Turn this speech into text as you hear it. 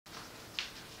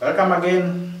Welcome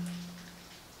again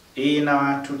in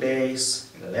our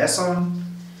today's lesson.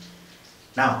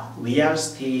 Now we are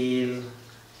still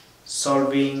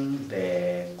solving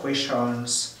the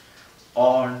questions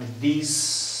on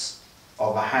this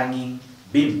overhanging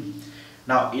beam.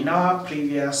 Now in our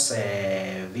previous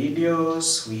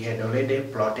videos we had already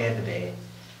plotted the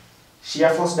shear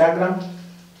force diagram.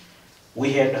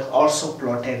 We had also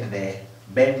plotted the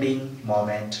bending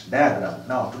moment diagram.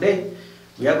 Now today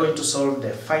we are going to solve the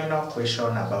final question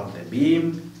about the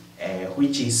beam,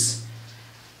 which is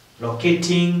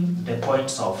locating the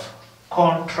points of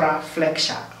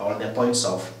contraflexure or the points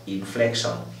of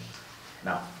inflection.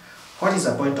 Now, what is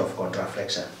a point of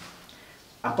contraflexure?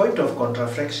 A point of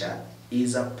contraflexure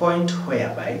is a point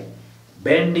whereby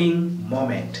bending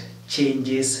moment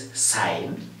changes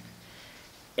sign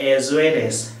as well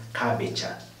as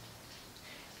curvature,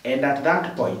 and at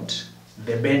that point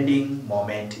the bending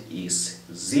moment is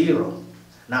 0.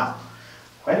 Now,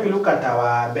 when we look at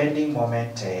our bending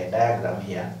moment diagram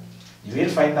here, you will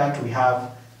find that we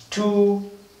have two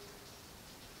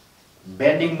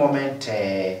bending moment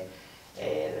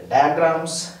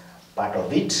diagrams, part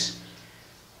of it,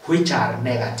 which are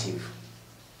negative,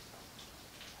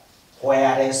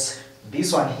 whereas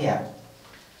this one here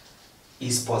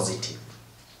is positive.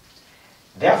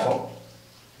 Therefore,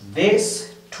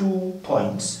 these 2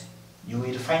 points, you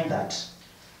will find that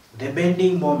the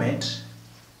bending moment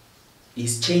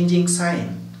is changing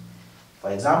sign.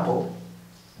 For example,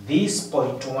 this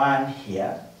point 1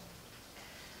 here,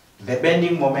 the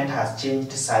bending moment has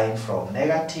changed sign from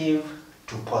negative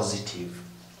to positive.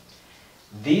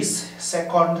 This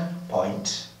second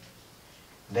point,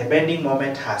 the bending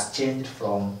moment has changed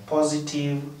from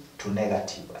positive to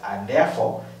negative, and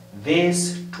therefore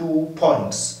these 2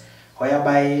 points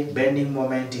whereby bending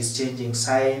moment is changing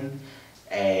sign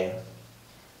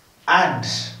and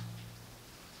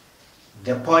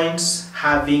the points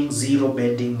having 0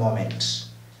 bending moment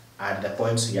are the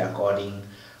points we are calling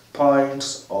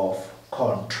points of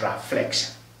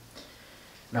contraflexion.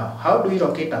 Now, how do we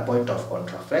locate a point of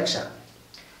contraflexion?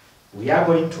 We are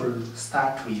going to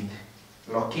start with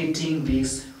locating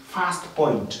this first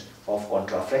point of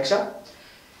contraflexion,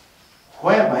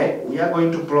 whereby we are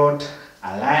going to plot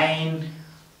a line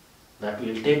that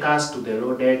will take us to the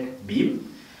loaded beam,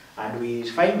 and we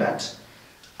find that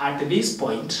at this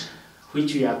point,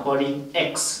 which we are calling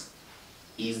X,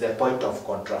 is the point of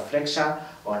contraflexion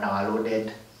on our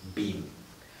loaded beam,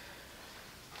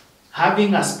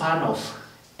 having a span of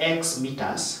X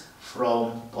meters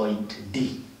from point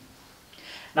D.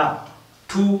 Now,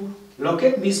 to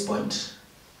locate this point,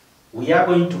 we are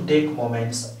going to take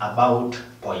moments about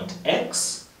point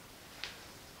X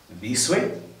this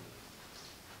way.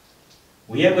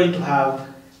 We are going to have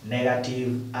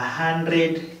negative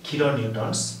 100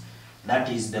 kilonewtons, that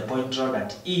is the point rod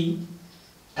at E,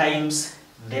 times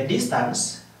the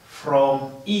distance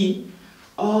from E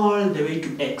all the way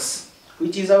to X,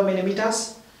 which is how many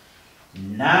meters?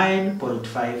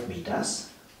 9.5 meters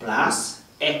plus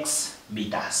X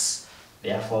meters.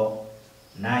 Therefore,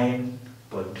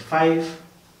 9.5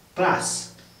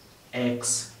 plus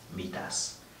X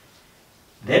meters.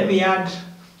 Then we add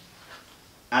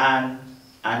an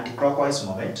anti-clockwise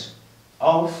moment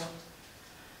of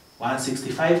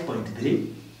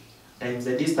 165.3 times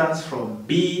the distance from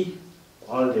B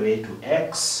all the way to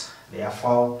X.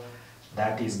 Therefore,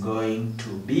 that is going to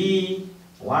be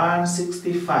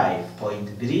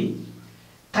 165.3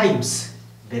 times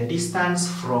the distance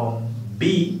from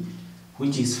B,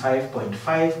 which is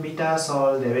 5.5 meters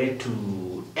all the way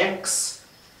to X,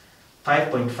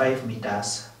 5.5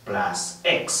 meters plus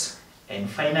X. And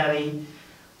finally,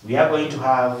 we are going to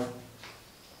have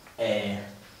a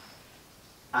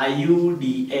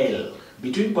UDL.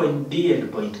 Between point D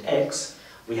and point X,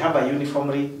 we have a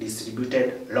uniformly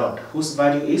distributed load whose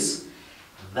value is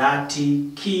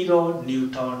 30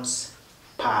 kilonewtons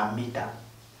per meter,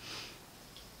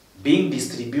 being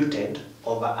distributed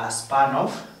over a span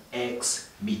of X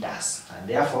meters, and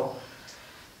therefore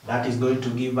that is going to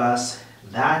give us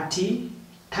 30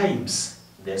 times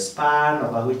the span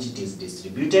over which it is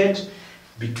distributed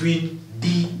between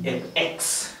D and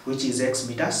X, which is X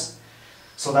meters.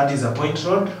 So that is a point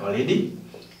rod already.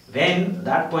 Then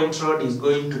that point rod is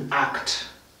going to act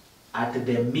at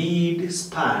the mid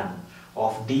span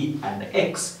of D and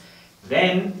X.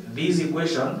 Then this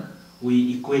equation,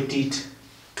 we equate it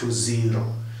to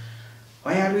 0.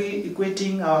 Why are we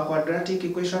equating our quadratic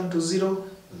equation to 0?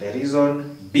 The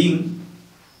reason being,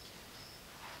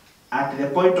 at the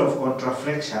point of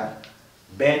contraflexure,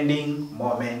 bending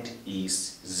moment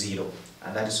is 0,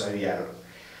 and that is why we are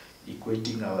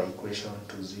equating our equation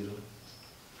to 0.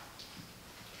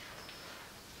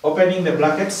 Opening the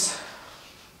brackets,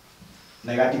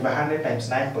 negative 100 times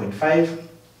 9.5,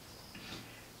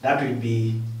 that will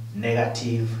be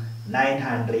negative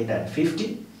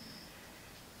 950,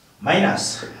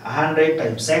 minus 100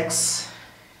 times x,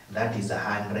 that is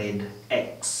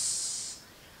 100x,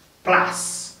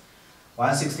 plus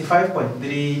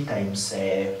 165.3 times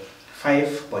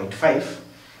 5.5,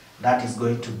 that is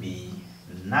going to be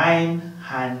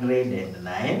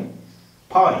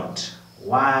 909.15,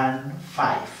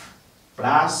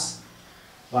 plus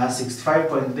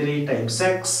 165.3 times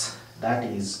x, that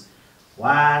is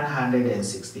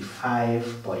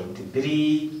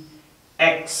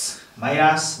 165.3x,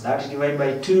 minus that divided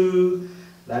by 2,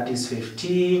 that is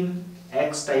 15,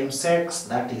 x times x,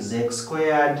 that is x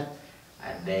squared,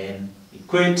 and then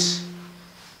equate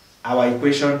our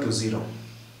equation to 0.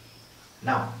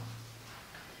 Now,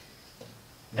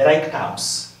 the like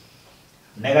terms,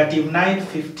 negative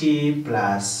 950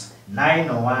 plus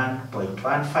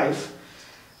 901.15,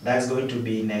 that's going to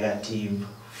be negative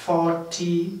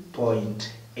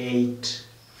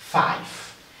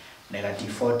 40.85.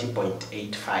 Negative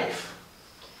 40.85.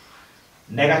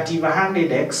 Negative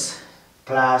 100x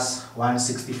plus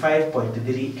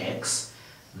 165.3x,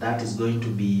 that is going to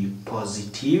be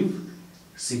positive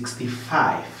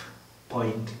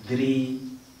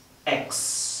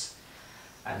 65.3x.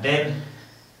 And then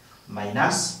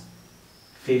minus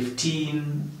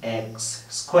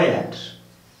 15x squared,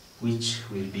 which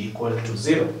will be equal to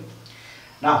 0.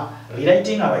 Now,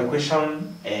 rewriting our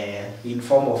equation in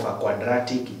form of a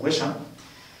quadratic equation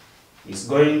is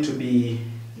going to be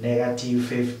negative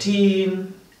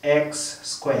 15x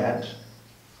squared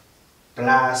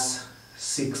plus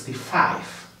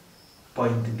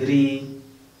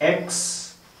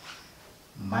 65.3x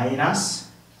minus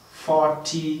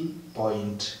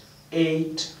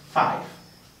 40.85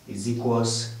 is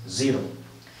equals 0.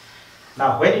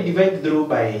 Now, when you divide through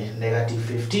by negative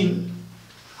 15,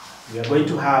 we are going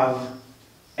to have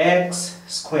x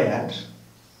squared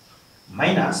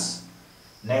minus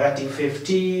negative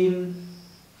 15,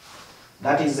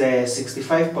 that is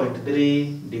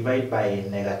 65.3 divided by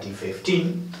negative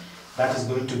 15, that is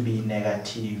going to be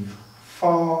negative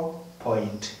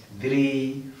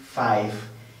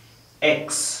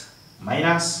 4.35x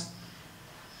minus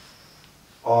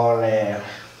or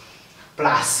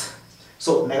plus.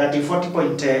 So negative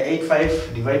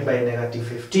 40.85 divided by negative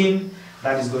 15,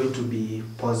 that is going to be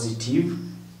positive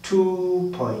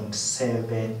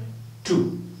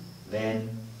 2.72. Then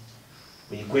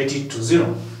we equate it to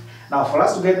 0. Now, for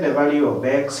us to get the value of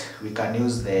x, we can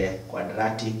use the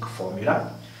quadratic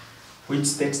formula, which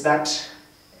states that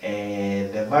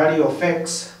the value of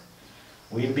x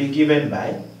will be given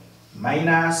by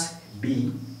minus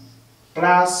b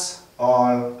plus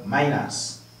or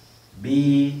minus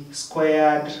b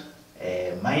squared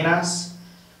minus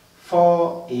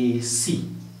 4ac,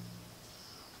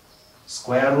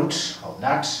 square root of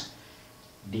that,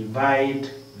 divide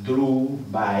through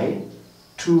by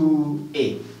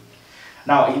 2a.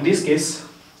 Now, in this case,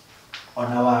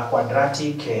 on our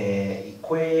quadratic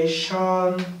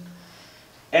equation,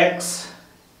 x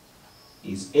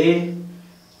is a,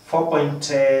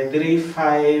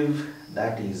 4.35,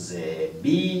 that is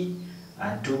b,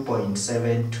 and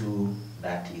 2.72,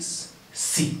 that is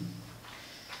c.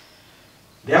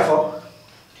 Therefore,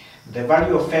 the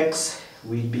value of x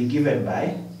will be given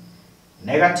by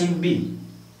negative b.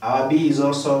 Our b is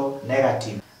also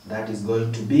negative. That is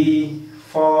going to be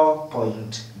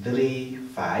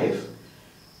 4.35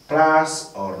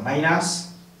 plus or minus.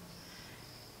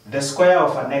 The square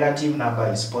of a negative number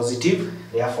is positive.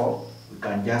 Therefore, we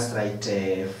can just write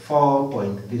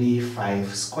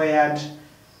 4.35 squared,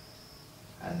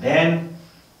 and then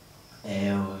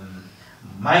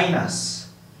minus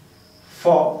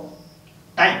 4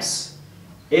 times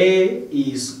a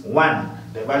is 1.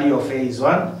 The value of a is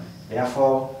 1.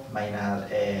 Therefore,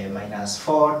 minus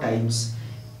 4 times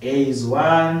a is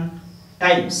 1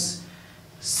 times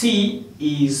c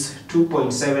is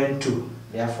 2.72.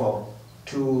 Therefore,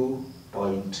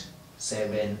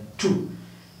 2.72.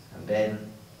 And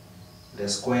then the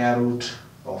square root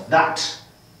of that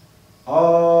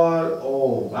all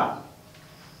over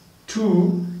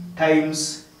 2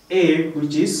 times a,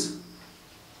 which is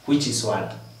 1.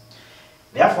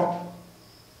 Therefore,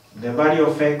 the value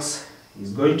of x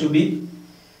is going to be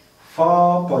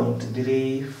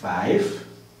 4.35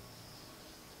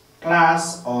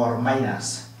 plus or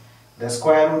minus the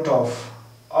square root of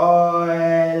all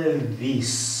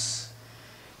this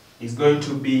is going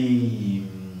to be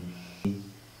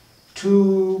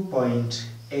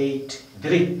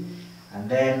 2.83, and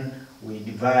then we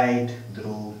divide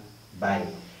through by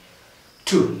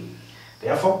 2.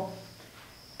 Therefore,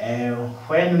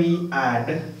 when we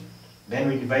add, then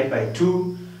we divide by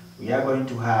 2, we are going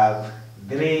to have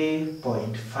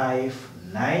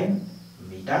 3.59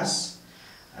 meters.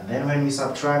 And then when we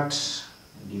subtract,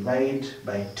 divide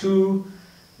by 2,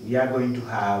 we are going to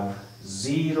have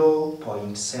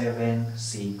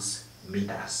 0.76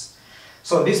 meters.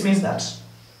 So this means that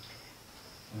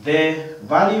the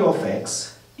value of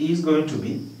x is going to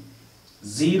be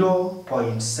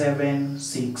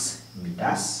 0.76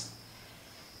 meters.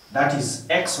 That is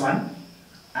x1,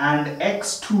 and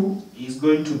x2 is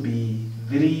going to be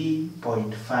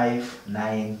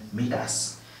 3.59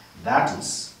 meters. That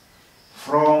is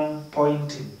from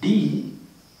point D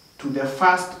to the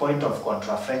first point of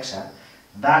contraflexure.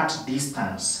 That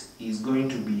distance is going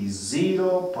to be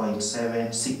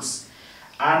 0.76,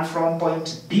 and from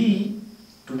point D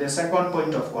to the second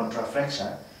point of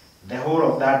contraflexure, the whole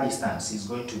of that distance is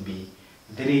going to be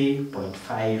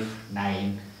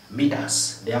 3.59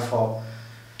 meters. Therefore,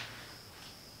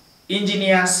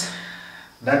 engineers,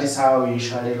 that is how we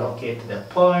usually locate the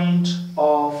point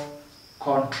of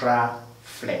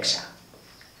contraflexure.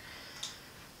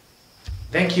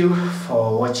 Thank you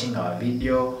for watching our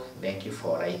video. Thank you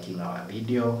for liking our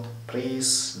video.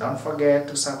 Please don't forget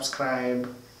to subscribe,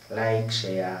 like,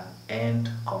 share, and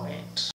comment.